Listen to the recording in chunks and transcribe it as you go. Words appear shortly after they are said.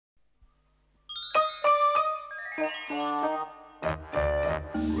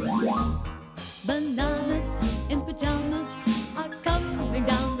Bananas in pyjamas are coming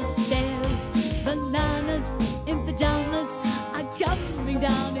down the stairs. Bananas in pyjamas are coming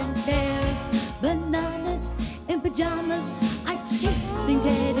down in pairs. Bananas in pyjamas are chasing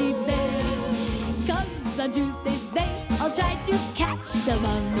teddy bears. 'Cause on Tuesdays they all try to catch them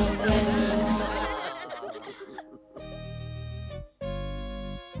unawares.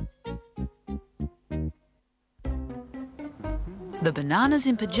 The Bananas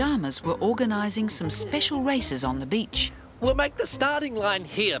in Pyjamas were organising some special races on the beach. We'll make the starting line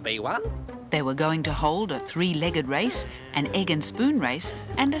here, B1. They were going to hold a three-legged race, an egg and spoon race,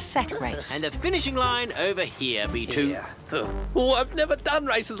 and a sack race. And a finishing line over here, B2. Yeah. Oh, I've never done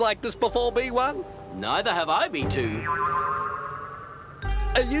races like this before, B1. Neither have I, B2.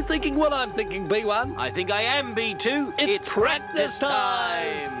 Are you thinking what I'm thinking, B1? I think I am, B2. It's practice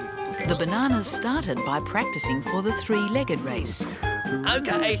time! The Bananas started by practising for the three-legged race.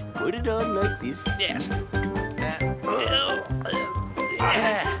 OK. Put it on like this. Yes.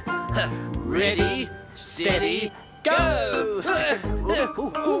 Ready, steady, go!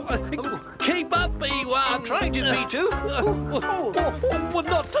 Keep up, B1. I'm trying to, B2. Well,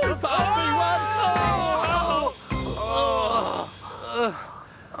 not too fast, B1.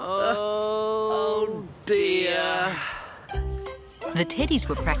 Oh, dear. The Teddies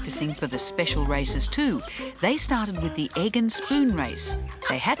were practising for the special races too. They started with the egg and spoon race.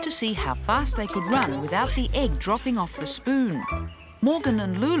 They had to see how fast they could run without the egg dropping off the spoon. Morgan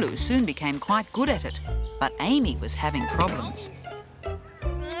and Lulu soon became quite good at it, but Amy was having problems.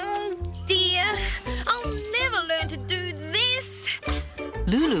 Oh dear, I'll never learn to do this.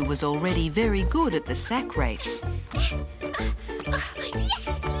 Lulu was already very good at the sack race.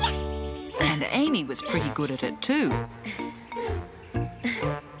 Yes, yes. And Amy was pretty good at it too.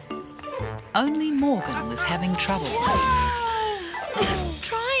 Only Morgan was having trouble.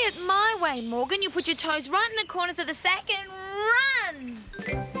 Try it my way, Morgan. You put your toes right in the corners of the sack and run.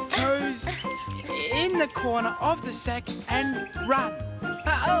 Toes in the corner of the sack and run.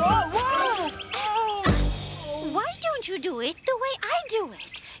 Why don't you do it the way I do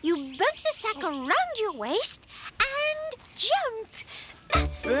it? You bunch the sack around your waist and jump.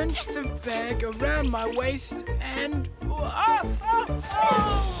 Bunch the bag around my waist and...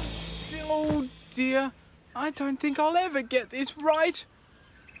 Oh, dear. I don't think I'll ever get this right.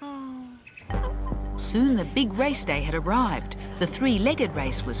 Oh. Soon the big race day had arrived. The three-legged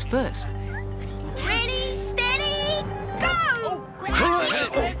race was first. Ready, steady, go!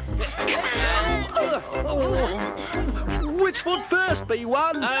 Which foot first,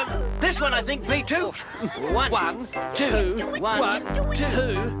 B1? This one, I think, B2. One, two.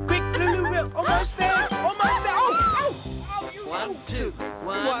 Quick, Lulu, we're almost there. Almost there. Oh! One, two.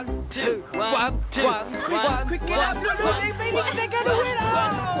 Quick, get up, Lulu. They're going to win.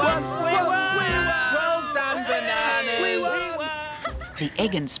 Well done, Bananas. The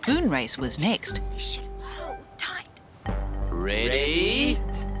egg and spoon race was next. Hold tight. Ready,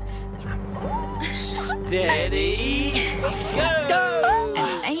 steady, go!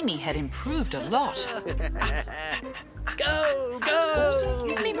 And Amy had improved a lot. Go!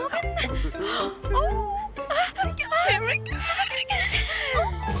 Excuse me, Morgan. Here we go.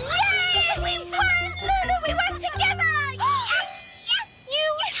 Yay! We won! Lulu, we won together! Yes! Yes! You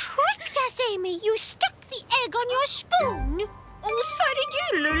tricked us, Amy. You stuck the egg on your spoon. Oh, so did you,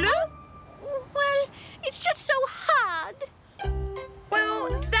 Lulu. Well, it's just so hard.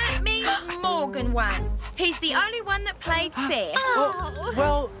 Well, that means Morgan won. He's the only one that played fair.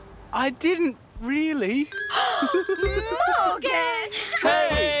 Well, I didn't really. Morgan!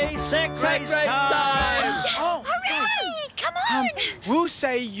 Hey, sack race time! Oh, Hooray! Come on! we'll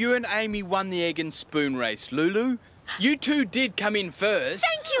say you and Amy won the egg and spoon race, Lulu. You two did come in first.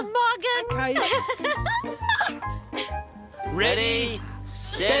 Thank you, Morgan. Okay. Ready,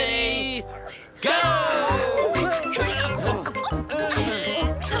 steady, go!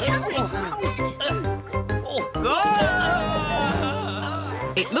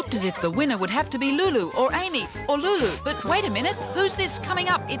 It looked as if the winner would have to be Lulu or Amy or Lulu. But wait a minute, who's this coming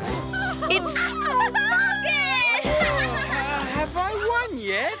up? It's... Have I won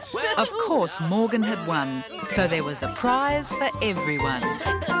yet? Of course, Morgan had won, so there was a prize for everyone.